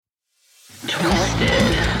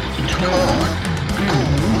twisted, torn, and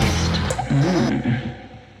moist.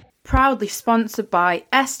 Proudly sponsored by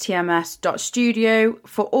stms.studio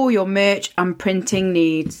for all your merch and printing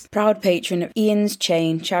needs. Proud patron of Ian's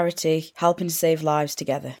Chain charity, helping to save lives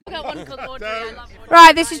together.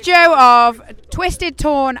 Right, this is Joe of Twisted,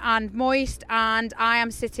 Torn and Moist, and I am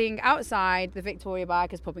sitting outside the Victoria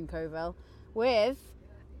Bikers pub in Coville with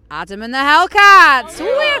Adam and the Hellcats. Meow,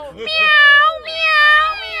 meow, meow, meow.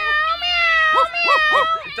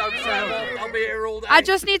 Don't sound. I'll be here all day. I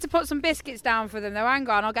just need to put some biscuits down for them though. Hang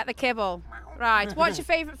on, I'll get the kibble. Right, what's your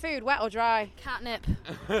favourite food, wet or dry? Catnip.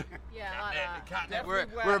 Yeah, I like that. Catnip.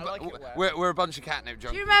 We're a bunch of catnip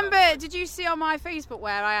junkies. Do you remember, did you see on my Facebook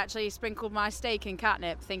where I actually sprinkled my steak in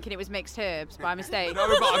catnip thinking it was mixed herbs by mistake? No,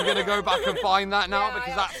 but I'm going to go back and find that now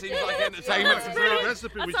because that seems like entertainment. That's a great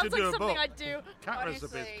recipe. We should do a something book. I'd do. Cat Honestly,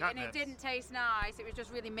 recipes, and it didn't taste nice. It was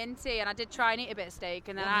just really minty, and I did try and eat a bit of steak,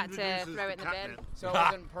 and then I had to throw it in the bin. So it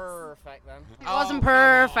wasn't perfect then? It wasn't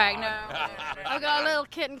perfect, no. I've got a little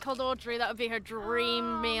kitten called Audrey. That would be her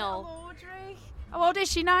dream meal. Audrey. How old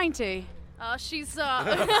is she? 90. She's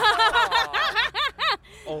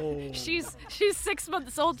she's 6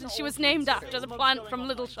 months old, and she was named after the plant from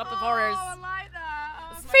Little Shop of Horrors. Oh, I like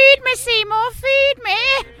that. Feed me, Seymour. Feed me.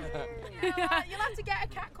 You'll have to get a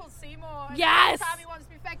cat called Seymour. Yes. Every time he wants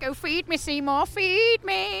to be fed, go feed me, Seymour. Feed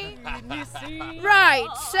me. Seymour. Right.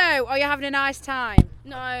 So, are you having a nice time?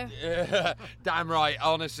 No. Yeah, damn right.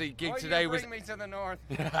 Honestly, gig today was. Bring me to the north.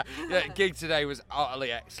 Yeah, gig today was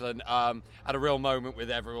utterly excellent. Had a real moment with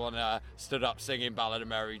everyone. Stood up singing Ballad of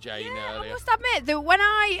Mary Jane I earlier. must admit that when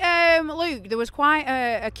I looked, there was quite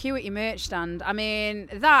a queue at your merch stand. I mean,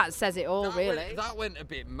 that says it all, really. That went a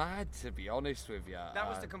bit mad, to be honest with you. That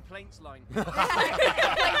was the complaints line.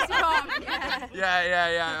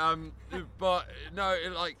 Yeah. But no,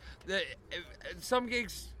 like some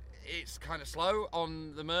gigs, it's kind of slow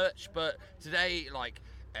on the merch. But today, like.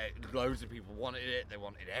 Loads of people wanted it. They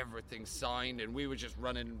wanted everything signed, and we were just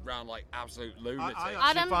running around like absolute lunatics. I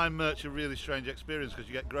actually find merch a really strange experience because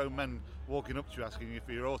you get grown men walking up to you asking you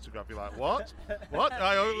for your autograph. You're like, what? What?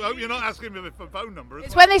 I hope you're not asking me for a phone number.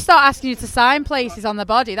 It's when they start asking you to sign places on the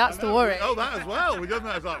body. That's the worry. Oh, that as well. We done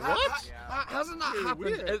that. It's like, what? Hasn't that Really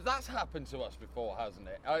happened? weird. That's happened to us before, hasn't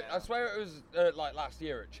it? I swear it was like last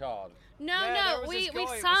year at Chard. No, there was we this guy who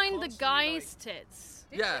was signed the constantly, guy's tits.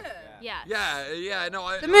 Yeah. Yes. Yeah.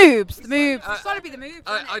 No, The moves. It's got to be the moves.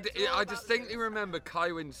 I distinctly remember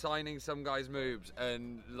Kywin signing some guy's moves,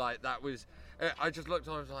 and like that was. I just looked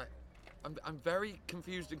on. I was like, I'm very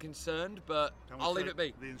confused and concerned, but I'll leave it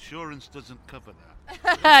be. The insurance doesn't cover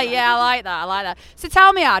that. Yeah, I like that. So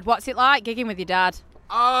tell me, Ad, what's it like gigging with your dad?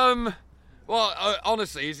 Well,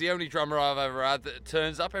 honestly, he's the only drummer I've ever had that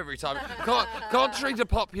turns up every time. Contrary to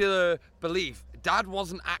popular belief, Dad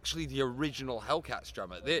wasn't actually the original Hellcats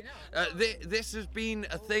drummer. This has been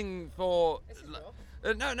a thing for...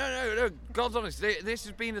 No, God's honest. This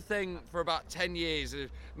has been a thing for about 10 years, of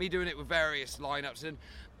me doing it with various lineups. And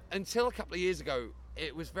until a couple of years ago,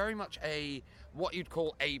 it was very much what you'd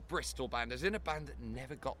call a Bristol band, as in a band that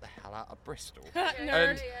never got the hell out of Bristol.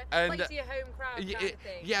 And play to your home crowd kind of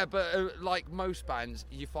thing. Yeah, but like most bands,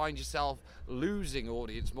 you find yourself losing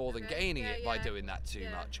audience more than gaining it by doing that too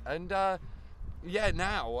much. And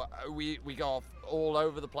now we go off all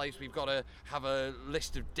over the place. We've got to have a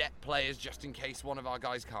list of debt players just in case one of our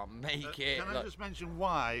guys can't make it. Can I just mention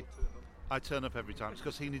why I turn up every time? It's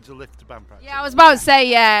because he needs a lift to band practice. Yeah, I was about to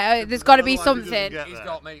say, there's got to be Otherwise he doesn't something. get He's there.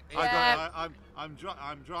 got me. I'm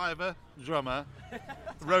driver, drummer,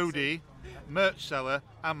 roadie, merch seller,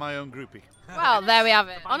 and my own groupie. Well, there we have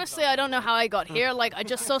it. Honestly, I don't know how I got here. Like, I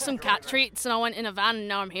just saw some cat treats, and I went in a van, and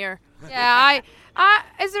now I'm here. Yeah,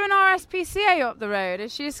 is there an RSPCA up the road?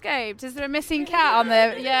 Has she escaped? Is there a missing cat on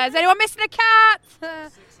the... Yeah, is anyone missing a cat?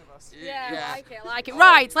 Yeah, I like it.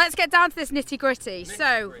 Right, let's get down to this nitty-gritty.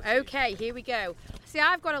 So, okay, here we go. See,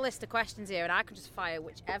 I've got a list of questions here, and I can just fire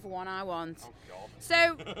whichever one I want.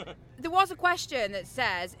 So, there was a question that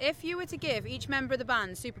says, if you were to give each member of the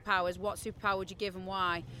band superpowers, what superpower would you give and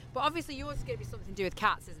why? But obviously yours is going to be something to do with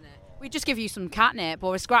cats, isn't it? We just give you some catnip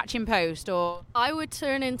or a scratching post or... I would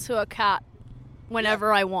turn into a cat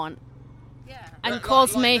whenever I want. Yeah. And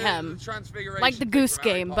cause like mayhem. the Transfiguration Like the thing Goose from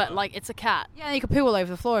Harry Game, but Potter. like it's a cat. Yeah, you could poo all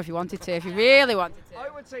over the floor if you wanted to, if you really wanted to. I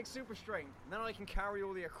would take super strength, then I can carry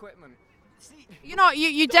all the equipment. See, You're not,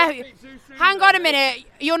 hang on a minute,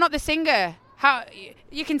 you're not the singer. How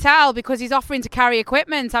you can tell because he's offering to carry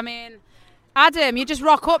equipment. I mean, Adam, you just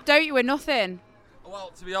rock up, don't you, with nothing?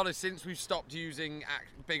 Well, to be honest, since we've stopped using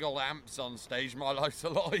big old amps on stage, my life's a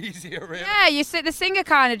lot easier, really. Yeah, the singer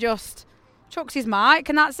kind of just chucks his mic,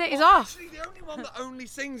 and that's it. He's off. Actually, the only one that only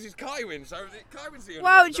sings is Kywin, so Kywin's the only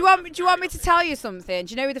Well, one do you want me to tell you something?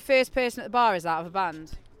 Do you know who the first person at the bar is out of a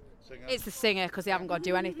band? Singer. It's the singer, because they haven't got to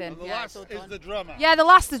do anything. And the Yeah, last it's all is done. the drummer. Yeah,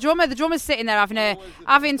 the drummer. The drummer's sitting there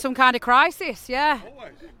having some kind of crisis. Yeah,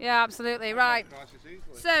 Always. yeah, absolutely. Right. Crisis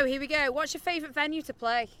easily. So here we go. What's your favourite venue to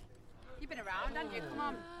play? You've been around, haven't you? Come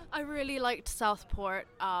on. I really liked Southport.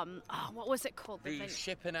 What was it called? The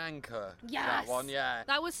Ship and Anchor. Yes. That one, yeah.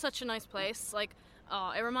 That was such a nice place. Like,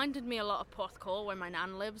 it reminded me a lot of Porthcawl, where my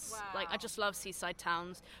nan lives. Wow. Like, I just love seaside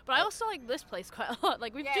towns. But I also like this place quite a lot.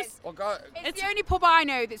 Like, we've Yeah, just. Well, go, It's the only pub I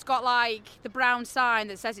know that's got like the brown sign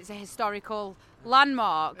that says it's a historical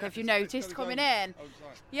landmark. If you noticed coming in,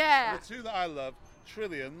 yeah. The two that I love,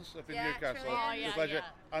 Trillions up in Yeah, Newcastle, Trillions. Oh, yeah, the pleasure,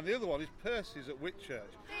 yeah. and the other one is Percy's at Whitchurch,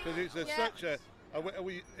 because it's such a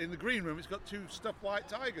in the green room. It's got two stuffed white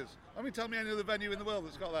tigers. I mean, tell me any other venue in the world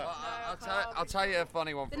that's got that. I'll tell you a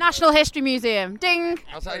funny one. The National History Museum. Ding.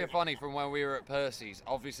 I'll tell you funny from when we were at Percy's.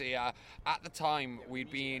 Obviously, at the time,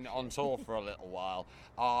 we'd been on tour for a little while,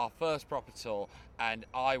 our first proper tour, and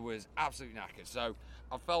I was absolutely knackered. So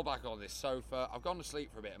I fell back on this sofa. I've gone to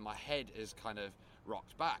sleep for a bit, and my head is kind of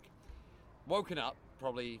rocked back. Woken up,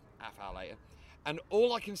 probably half hour later, and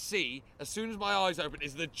all I can see, as soon as my eyes open,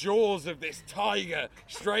 is the jaws of this tiger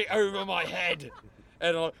straight over my head.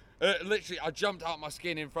 And literally, I jumped out my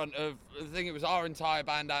skin in front of, I think it was our entire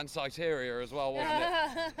band and Cyteria as well,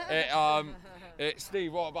 wasn't it?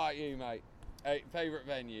 Steve, what about you, mate? Favourite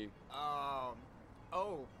venue?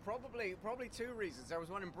 Probably two reasons. There was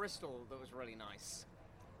one in Bristol that was really nice.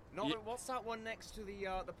 What's that one next to the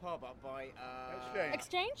pub up by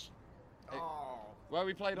Exchange? Oh, Where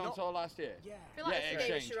we played on tour last year? yeah. I feel like Yeah, it's a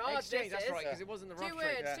game of Exchange. charades, Exchange, this that's is. right, because it wasn't the Two rough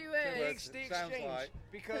words, trade. two words. Two The words. Sounds Exchange, like.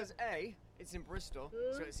 because A, it's in Bristol,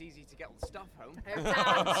 so it's easy to get all the stuff home.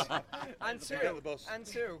 Hometown. and Get the bus.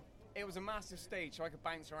 two, it was a massive stage, so I could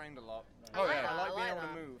bounce around a lot. Oh, yeah. I like being like able that.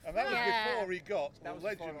 to move. And that was Yeah. before he got That the was before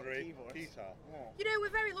I got the legendary keyboards. guitar. You know, we're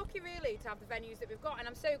very lucky, really, to have the venues that we've got, and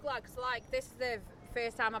I'm so glad because, like, this is the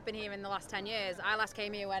first time I've been here in the last 10 years. I last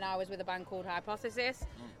came here when I was with a band called Hypothesis.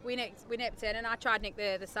 We nipped in, and I tried to nick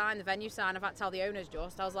the sign, the venue sign. I've had to tell the owners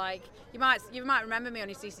just. I was like, you might remember me on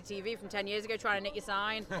your CCTV from 10 years ago trying to nick your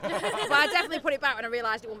sign. But I definitely put it back when I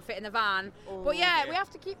realised it wouldn't fit in the van. But yeah, we have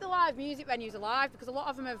to keep the live music venues alive because a lot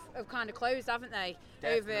of them have kind of closed, haven't they?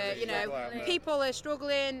 Over, you know, Definitely. people are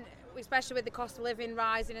struggling, especially with the cost of living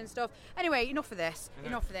rising and stuff. Anyway, enough of this.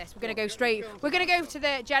 Enough of this. We're going to go straight. We're going to go to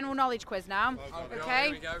the general knowledge quiz now. Okay?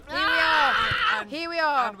 Here we go. Here we are. Here we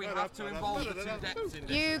are. And we have to involve the two depths in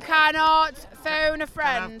this. You cannot phone a Can I have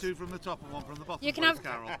friend. two from the top and one from the bottom? You can please, have,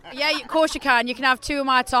 Carol. yeah, of course you can. You can have two of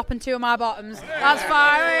my top and two of my bottoms. That's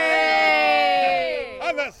fine. Hey!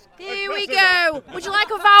 And that's Here we aggressive. go. Would you like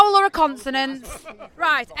a vowel or a consonant?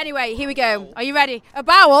 Right. Anyway, here we go. Are you ready? A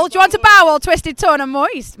bowel? Do you want a bowel? Twisted tongue and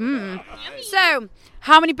moist. So,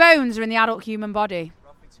 how many bones are in the adult human body?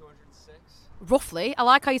 Roughly 206. Roughly. I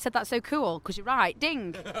like how you said that so cool. Because you're right.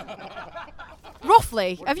 Ding.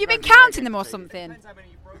 Roughly. Have you been counting them or something? Depends how many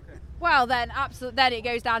you've broken. Well, then, absolutely. Then it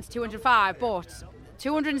goes down to 205, but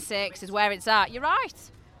 206 is where it's at. You're right,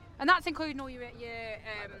 and that's including all your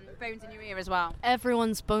bones in your ear as well.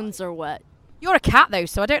 Everyone's bones are wet. You're a cat though,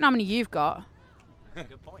 so I don't know how many you've got.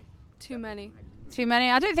 Good point. Too many. Too many.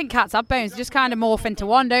 I don't think cats have bones. They just kind of morph into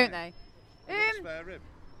one, don't they? Spare rib.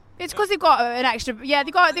 It's because they've got an extra. Yeah,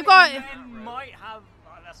 they've got. Might have.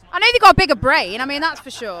 I know they've got a bigger brain. I mean, that's for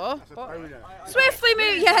sure. But swiftly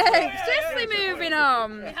move. Yeah, swiftly moving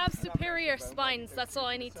on. They have superior spines, that's all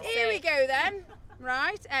I need to say. Here we go then.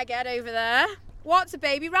 Right, Egghead over there. What's a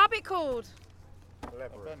baby rabbit called? A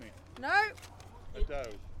bunny. No. A doe.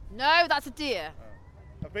 No, that's a deer.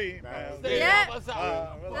 A female. Yeah. What's that?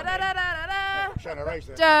 Da, da, da, da, da, Trying to race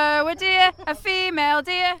it. da. A deer, a female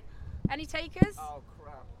deer. Any takers? Oh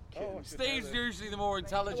crap. Oh, Steve's usually the more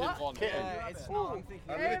intelligent one. It's not. I'm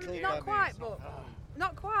thinking. Not quite, but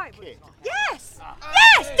not quite. But yes, Ah.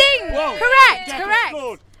 yes, ding.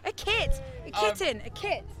 Correct. A kit, a kitten, a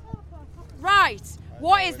kit. Right.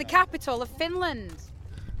 What is the capital of Finland?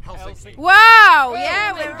 Helsinki. Wow.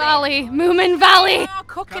 Yeah, we're Valley, Moomin Valley.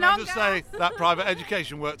 cooking Can I on. just guys. say that private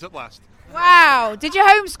education worked at last? Wow. Did you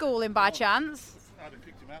homeschool him by chance? I'd have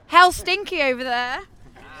kicked him out. Hell stinky over there.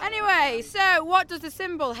 Anyway, so what does the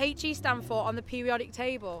symbol HE stand for on the periodic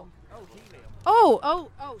table? Oh,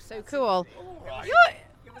 so cool.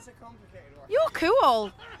 Give us a complicated one. You're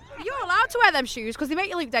cool. You're allowed to wear them shoes because they make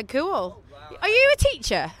you look dead cool. Are you a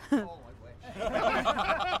teacher?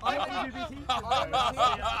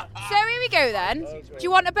 So here we go then. Do you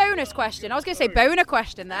want a bonus question? I was going to say boner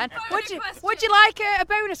question then. Would you like a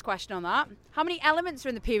bonus question on that? How many elements are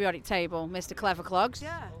in the periodic table, Mr. Clever Clogs?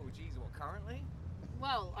 Yeah. Oh, geez, what, currently?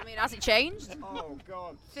 Well, I mean, has it changed? Oh,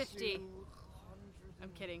 God. 50. I'm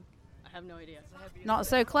kidding. I have no idea. Not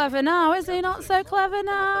so clever now, is he? Not so clever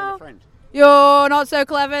now. You're not so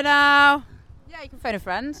clever now. Yeah, you can phone a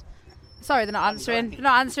friend. Sorry, they're not answering. They're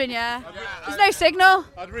not answering, yeah. There's no signal.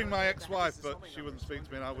 I'd ring my ex-wife, but she wouldn't speak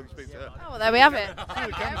to me and I wouldn't speak to her. Oh, well, there we have it. She's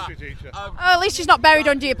a chemistry teacher. Oh, at least she's not buried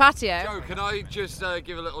under your patio. Joe, can I just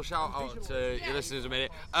give a little shout out to your listeners a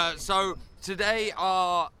minute? So today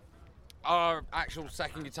our actual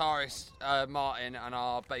second guitarist Martin and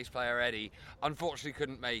our bass player Eddie unfortunately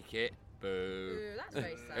couldn't make it. Boo. That's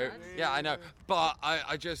very sad. Yeah, I know. But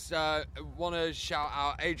I just want to shout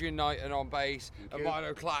out Adrian Knighton on bass and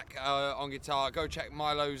Milo Clack on guitar. Go check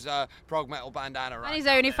Milo's prog metal bandana. And his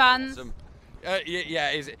OnlyFans. Awesome.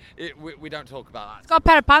 We don't talk about that. He's got a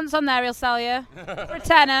pair of pants on there he'll sell you. For a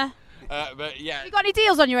tenner. But yeah. Have you got any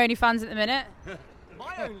deals on your OnlyFans at the minute?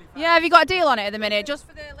 Yeah, have you got a deal on it at the minute? Just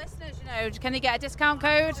for the listeners, you know, can they get a discount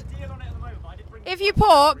code? If you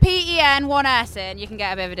put PEN1S in, you can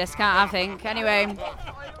get a bit of a discount, I think. Anyway. I used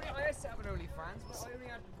to have an OnlyFans, but I only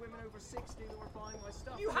had women over 60 that were buying my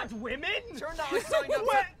stuff. You had women? Turned out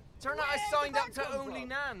I signed up to Only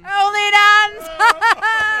Nans. Only Nans!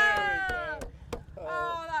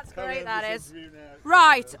 Oh, that's great, that is.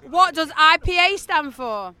 Right, what does IPA stand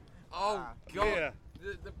for? Oh, God. Yeah.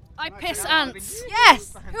 I piss ants.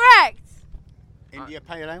 Yes, correct. India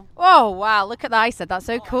Pale Ale. Oh, wow, look at that. I said that's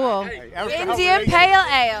so cool. Indian Pale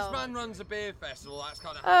This Ale. man runs a beer festival. That's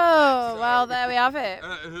kind of. Oh, well, there we have it.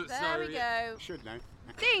 So, There we go. Should know.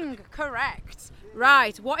 Ding, correct.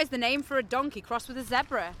 Right, what is the name for a donkey crossed with a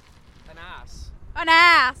zebra? An ass. An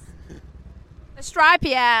ass. A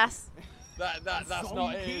stripy ass. That's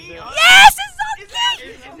not it, is it? Yes, a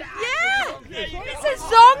zonkey! Yeah, it's a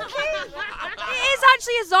zonkey. It is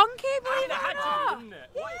actually a zonkey, believe it or not.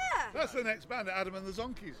 Yeah. That's the next band, Adam and the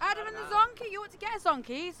Zonkies. Adam and the zonkey. You ought to get a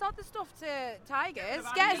zonkey. It's not the stuff to tigers.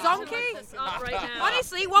 Get a zonkey. Right now.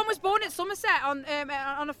 Honestly, one was born at Somerset on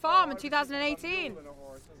a farm in 2018.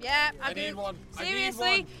 Yeah, I need do. one. I need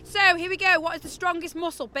Seriously. one. So here we go. What is the strongest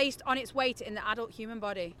muscle based on its weight in the adult human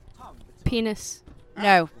body? Penis.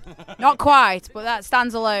 No, not quite, but that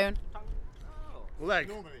stands alone. Leg.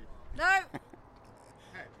 No,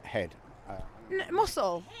 Head.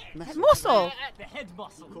 muscle. Muscle. The head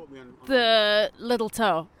muscle. The little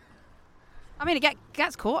toe. I mean, it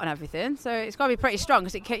gets caught and everything, so it's got to be pretty strong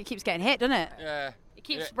because it keeps getting hit, doesn't it? Yeah. It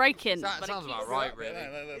keeps Yeah. breaking. That but it sounds keeps about right, really.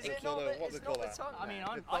 What they call that? I mean,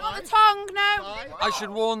 Not the tongue, no. I should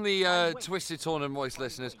warn the Twisted Torn and Moist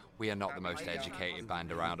listeners, we are not the most educated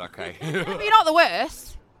band around, okay? But you're not the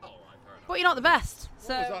worst, but you're not the best.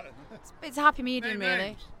 So it's a happy medium, Name really.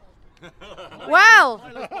 names. Well,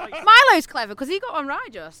 Milo's clever because he got one right,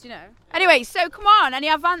 just, you know. Anyway, so come on, any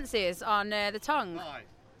advances on the tongue? Aye.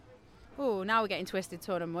 Oh, now we're getting twisted,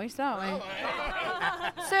 torn and moist, aren't we?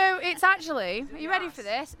 So it's actually, are you ready for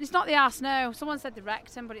this? It's not the arse, no. Someone said the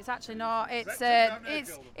rectum, but it's actually not. It's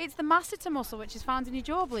it's the masseter muscle, which is found in your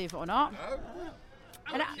jaw, believe it or not.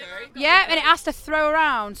 And yeah, and it has to throw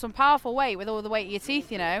around some powerful weight with all the weight of your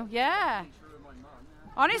teeth, you know. Yeah.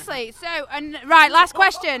 Honestly, so, and right, last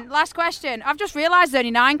question. I've just realised there's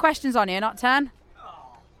only 9 questions on here, not 10.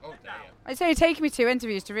 It's only taken me 2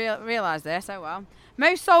 interviews to realise this, oh well.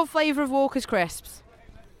 Most sold flavour of Walker's Crisps?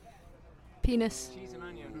 Penis. Cheese and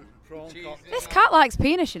onion. This cat likes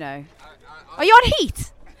penis, you know. Are you on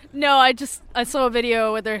heat? No, I saw a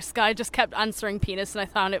video where this guy just kept answering penis and I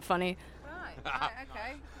found it funny. Right,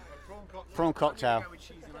 okay. Prawn cocktail.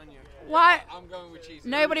 Why? I'm going with cheese.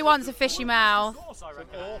 Nobody wants a fishy mouth.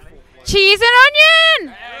 Cheese and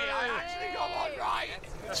onion! Hey, I actually got one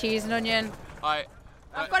right. Cheese and onion. Alright.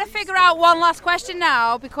 I've got to figure out one last question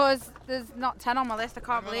now because there's not 10 on my list. I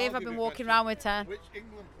can't believe I've been walking around with 10. Which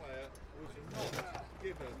England player was not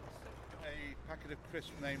given a packet of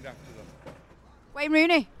crisps named after them? Wayne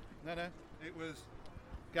Rooney. No. It was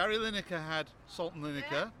Gary Lineker had Salt and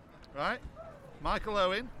Lineker, right? Michael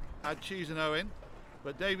Owen had Cheese and Owen,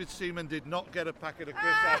 but David Seaman did not get a packet of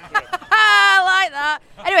crisps after him. I like that.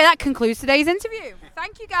 Anyway, that concludes today's interview.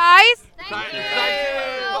 Thank you, guys. Thank you,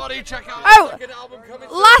 everybody. Check out Oh, the second album coming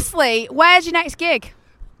soon. Lastly, where's your next gig?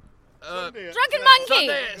 Drunken Monkey!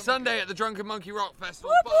 Sunday at the Drunken Monkey Rock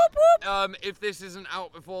Festival. But if this isn't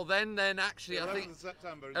out before then actually I think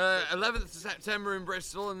 11th of September in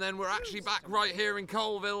Bristol, and then we're actually back right here in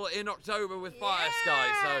Colville in October with Fire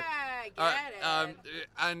Sky. So,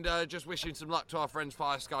 and just wishing some luck to our friends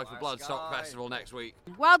Fire Sky for Bloodstock Festival next week.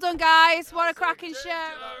 Well done, guys. What a cracking show.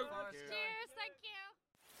 Cheers, thank you.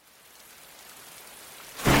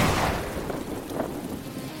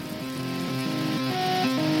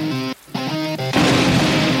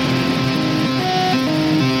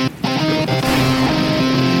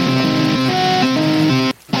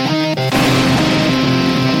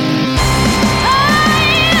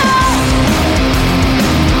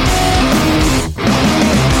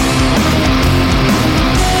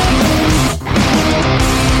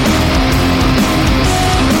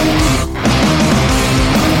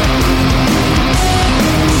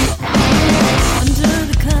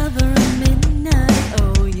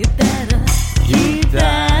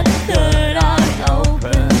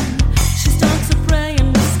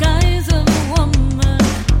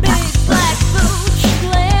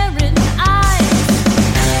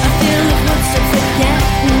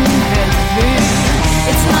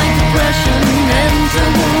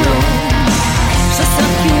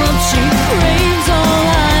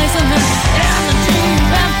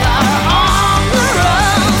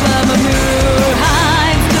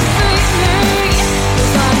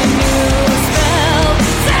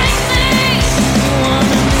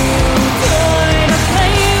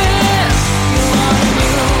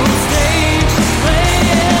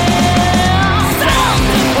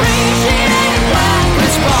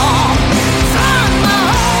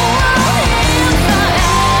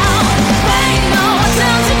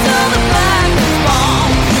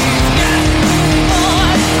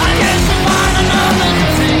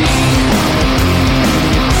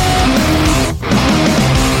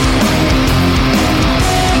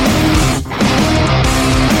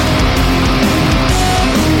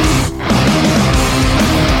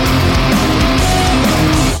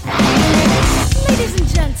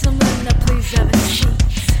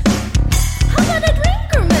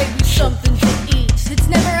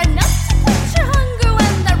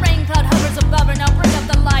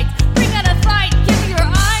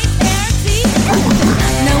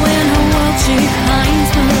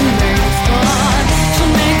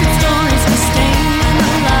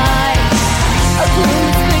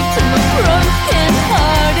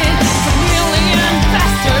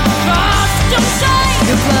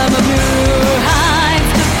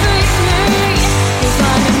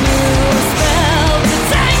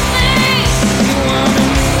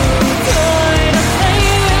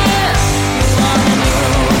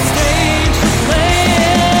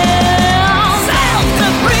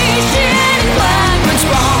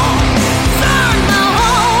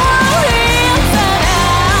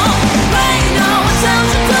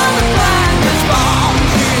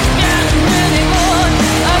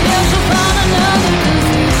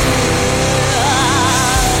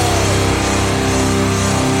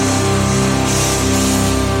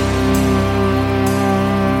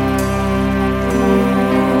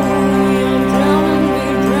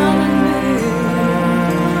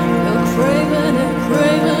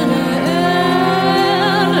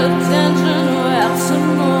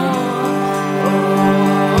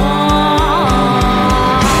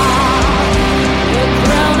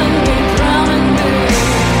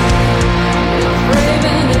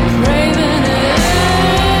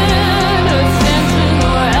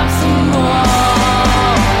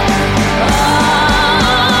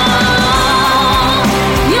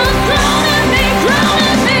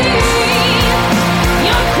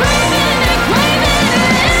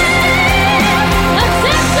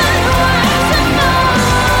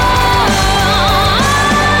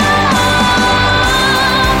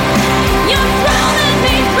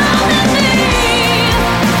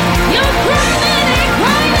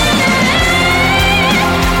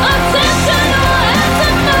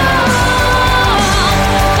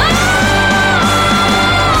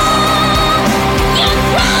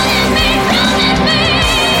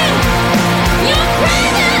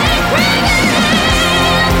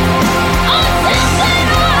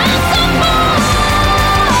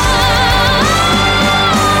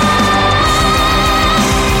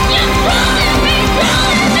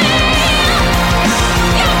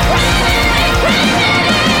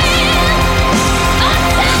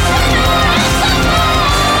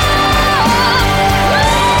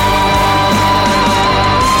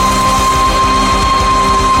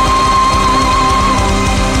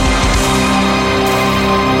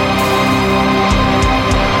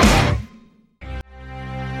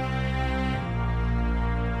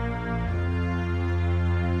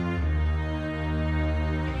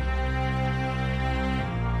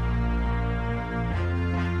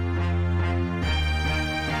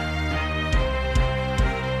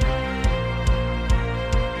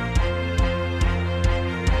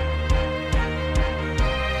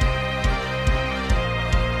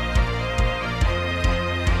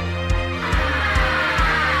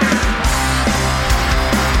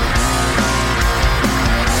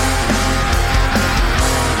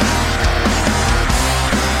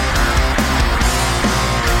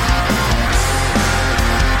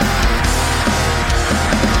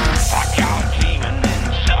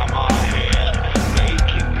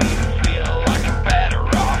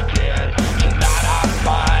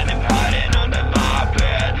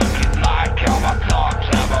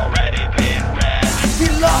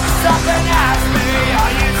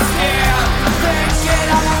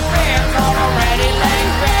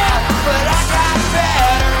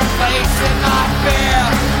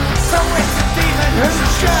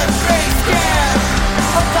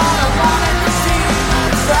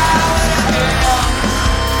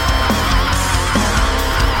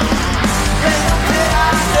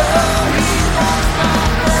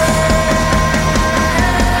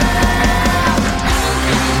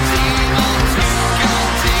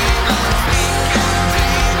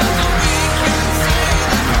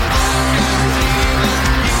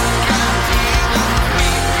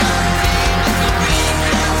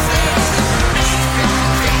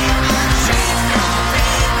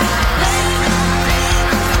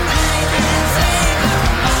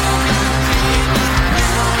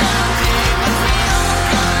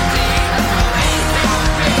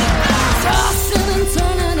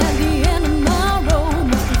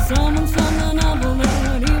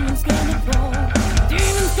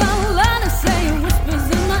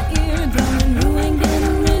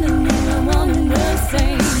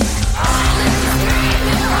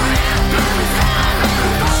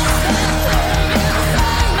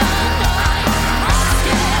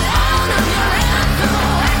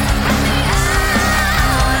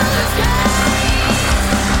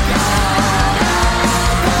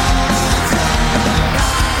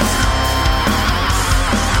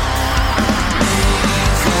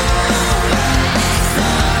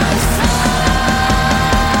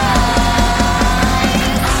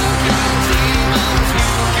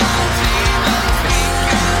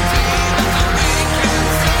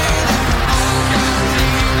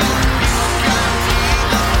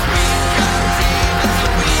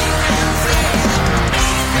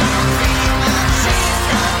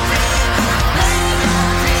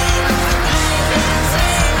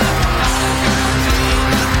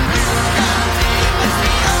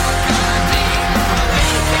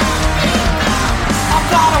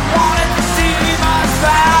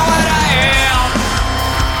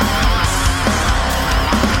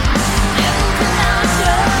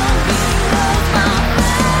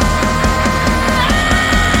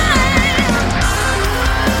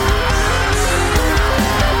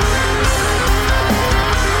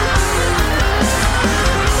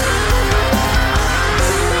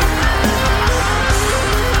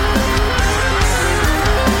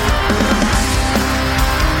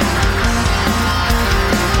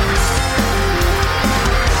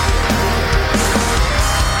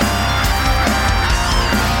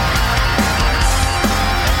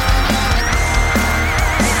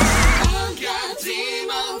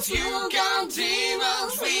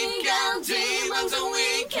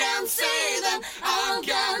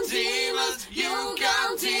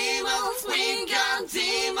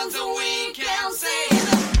 months a week, Kelsey.